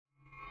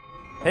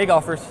Hey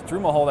golfers, Drew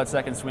Mahol at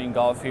Second Swing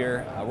Golf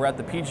here. We're at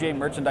the PGA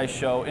Merchandise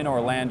Show in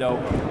Orlando.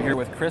 We're here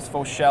with Chris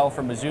Foschel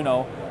from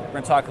Mizuno. We're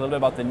going to talk a little bit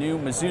about the new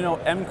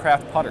Mizuno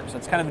M-Craft putters.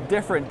 It's kind of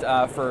different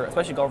for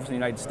especially golfers in the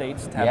United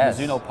States to have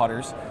Mizuno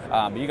putters.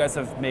 But you guys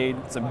have made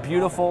some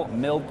beautiful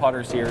milled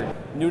putters here,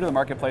 new to the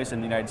marketplace in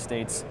the United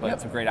States,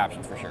 but some great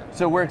options for sure.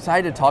 So we're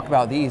excited to talk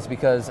about these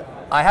because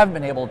I haven't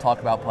been able to talk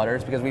about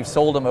putters because we've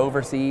sold them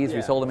overseas.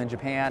 We sold them in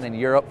Japan and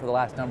Europe for the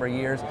last number of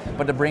years.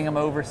 But to bring them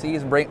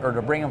overseas,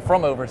 to bring them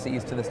from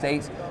overseas to the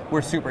States,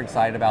 we're super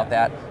excited about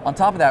that. On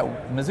top of that,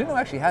 Mizuno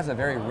actually has a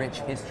very rich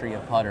history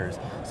of putters.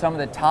 Some of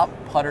the top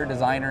putter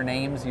designer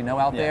names you know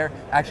out there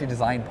actually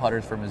designed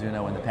putters for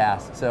Mizuno in the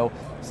past. So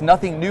it's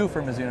nothing new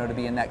for Mizuno to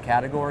be in that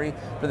category.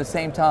 But at the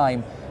same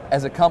time,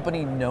 as a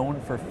company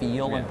known for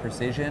feel and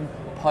precision,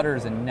 putter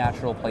is a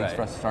natural place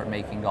for us to start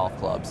making golf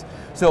clubs.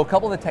 So a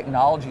couple of the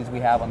technologies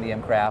we have on the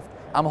M-Craft,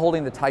 I'm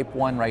holding the Type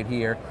 1 right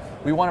here.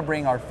 We want to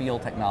bring our feel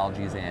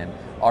technologies in,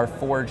 our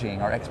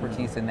forging, our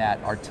expertise in that,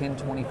 our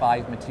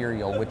 1025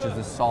 material, which is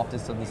the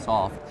softest of the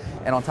soft.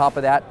 And on top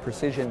of that,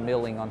 precision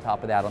milling on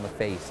top of that on the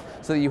face,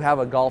 so that you have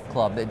a golf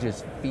club that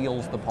just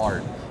feels the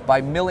part.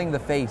 By milling the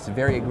face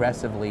very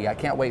aggressively, I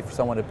can't wait for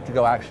someone to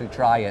go actually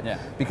try it,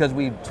 because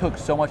we took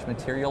so much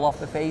material off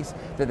the face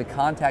that the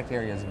contact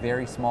area is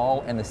very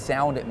small and the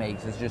sound it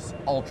makes is just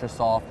ultra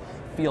soft.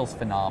 Feels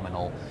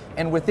phenomenal.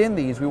 And within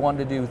these, we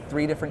wanted to do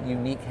 3 different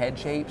unique head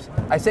shapes.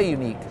 I say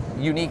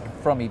unique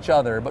from each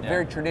other, but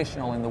very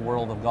traditional in the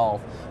world of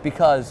golf,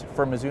 because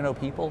for Mizuno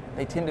people,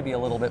 they tend to be a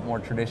little bit more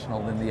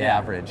traditional than the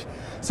average.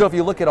 So if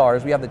you look at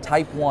ours, we have the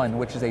Type 1,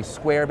 which is a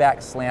square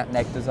back slant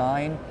neck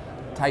design.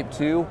 Type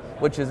 2,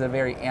 which is a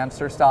very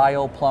answer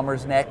style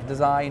plumber's neck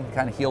design,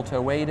 kind of heel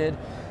toe weighted.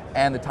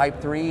 And the Type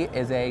 3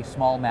 is a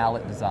small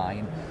mallet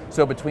design.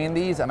 So between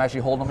these, I'm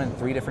actually holding them in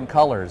 3 different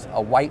colors: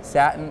 a white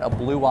satin, a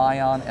blue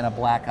ion, and a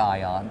black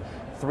ion.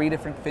 3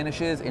 different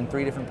finishes in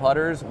 3 different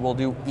putters. We'll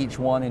do each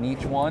one in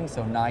each one,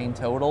 so 9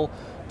 total.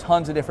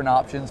 Tons of different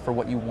options for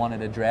what you want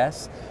to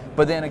address.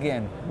 But then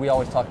again, we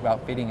always talk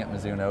about fitting at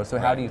Mizuno, so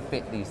how do you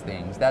fit these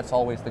things? That's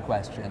always the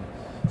question.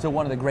 So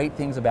one of the great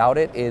things about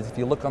it is if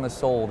you look on the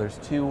sole, there's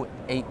 2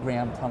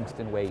 8-gram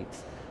tungsten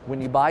weights. When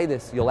you buy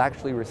this, you'll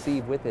actually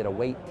receive with it a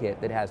weight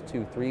kit that has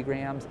 2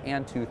 3-gram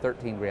and 2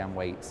 13-gram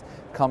weights.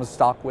 Comes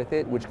stock with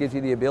it, which gives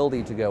you the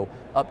ability to go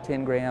up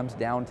 10 grams,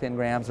 down 10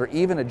 grams, or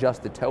even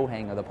adjust the toe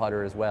hang of the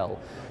putter as well.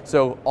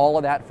 So all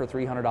of that for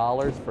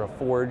 $300 for a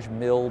forged,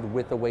 milled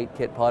with a weight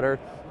kit putter.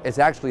 It's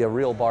actually a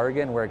real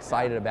bargain. We're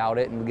excited about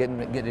it and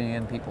getting it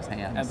in people's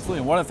hands.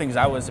 Absolutely. One of the things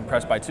I was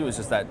impressed by too is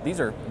just that these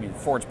are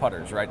forged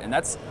putters, right? And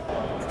that's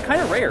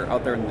kind of rare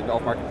out there in the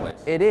golf marketplace.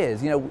 It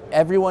is. You know,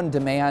 everyone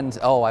demands,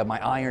 oh,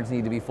 my irons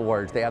need to be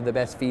forged. They have the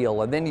best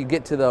feel. And then you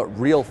get to the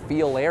real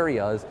feel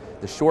areas,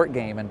 the short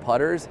game and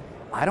putters.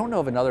 I don't know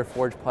of another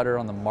forged putter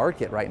on the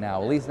market right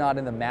now, at least not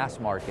in the mass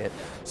market.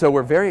 So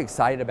we're very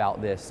excited about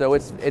this. So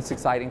it's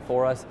exciting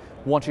for us.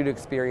 Want you to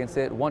experience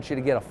it. Want you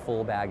to get a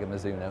full bag of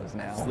Mizunos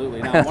now.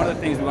 Absolutely. Now, one of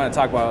the things we want to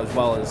talk about as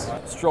well is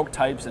stroke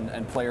types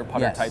and player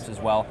putter types as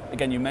well.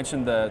 Again, you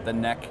mentioned the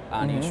neck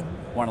on each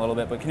one a little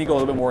bit, but can you go a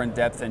little bit more in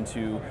depth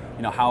into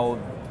how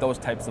those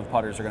types of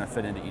putters are going to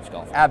fit into each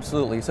golf?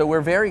 Absolutely. So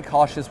we're very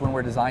cautious when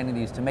we're designing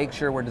these to make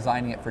sure we're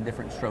designing it for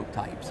different stroke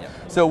types.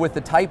 So with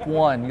the Type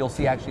 1, you'll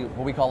see actually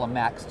what we call a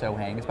max toe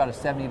hang. It's about a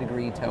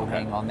 70-degree toe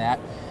hang on that.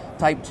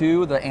 Type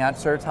 2, the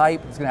answer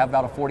type, is going to have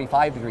about a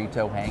 45-degree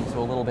toe hang, so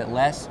a little bit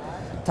less.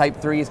 Type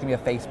 3 is going to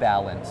be a face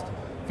balanced.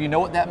 If you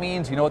know what that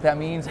means, you know what that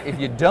means. If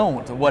you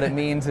don't, what it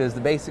means is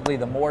basically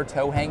the more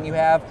toe hang you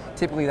have,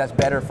 typically that's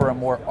better for a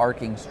more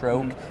arcing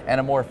stroke, and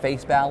a more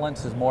face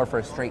balance is more for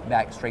a straight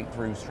back, straight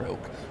through stroke.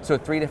 So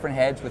 3 different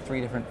heads with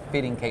 3 different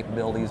fitting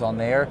capabilities on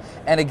there.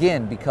 And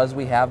again, because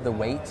we have the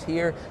weights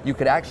here, you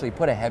could actually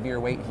put a heavier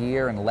weight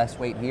here and less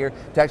weight here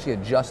to actually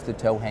adjust the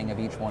toe hang of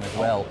each one as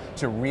well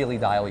to really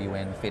dial you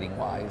in fitting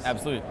wise.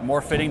 Absolutely.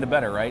 More fitting, the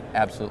better, right?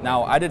 Absolutely.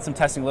 Now, I did some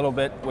testing a little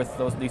bit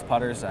with these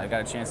putters. I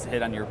got a chance to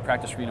hit on your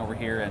practice screen over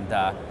here, and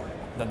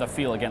the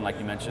feel, again, like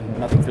you mentioned,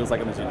 nothing feels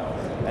like a Mizuno,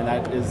 and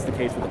that is the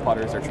case with the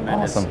putters. They're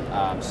tremendous.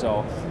 Awesome.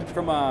 So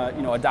from a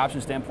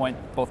adoption standpoint,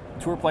 both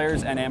tour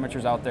players and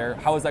amateurs out there,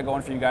 how is that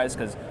going for you guys?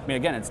 Because I mean,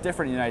 again, it's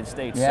different in the United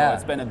States, so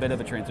it's been a bit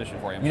of a transition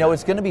for you. You know,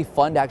 it's going to be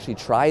fun to actually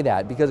try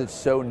that because it's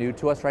so new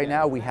to us right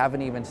now. We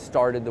haven't even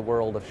started the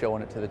world of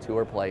showing it to the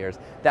tour players.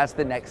 That's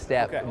the next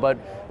step. But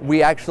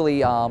we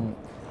actually,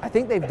 I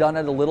think they've done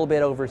it a little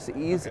bit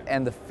overseas,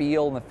 and the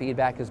feel and the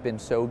feedback has been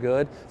so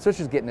good. So it's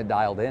just getting it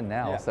dialed in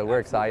now. So we're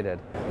excited.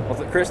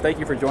 Well, Chris, thank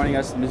you for joining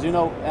us.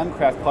 Mizuno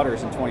M-Craft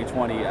putters in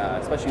 2020,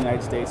 especially in the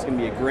United States, is going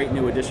to be a great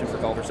new addition for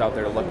golfers out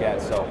there to look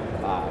at. So,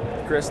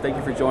 Chris, thank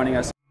you for joining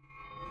us.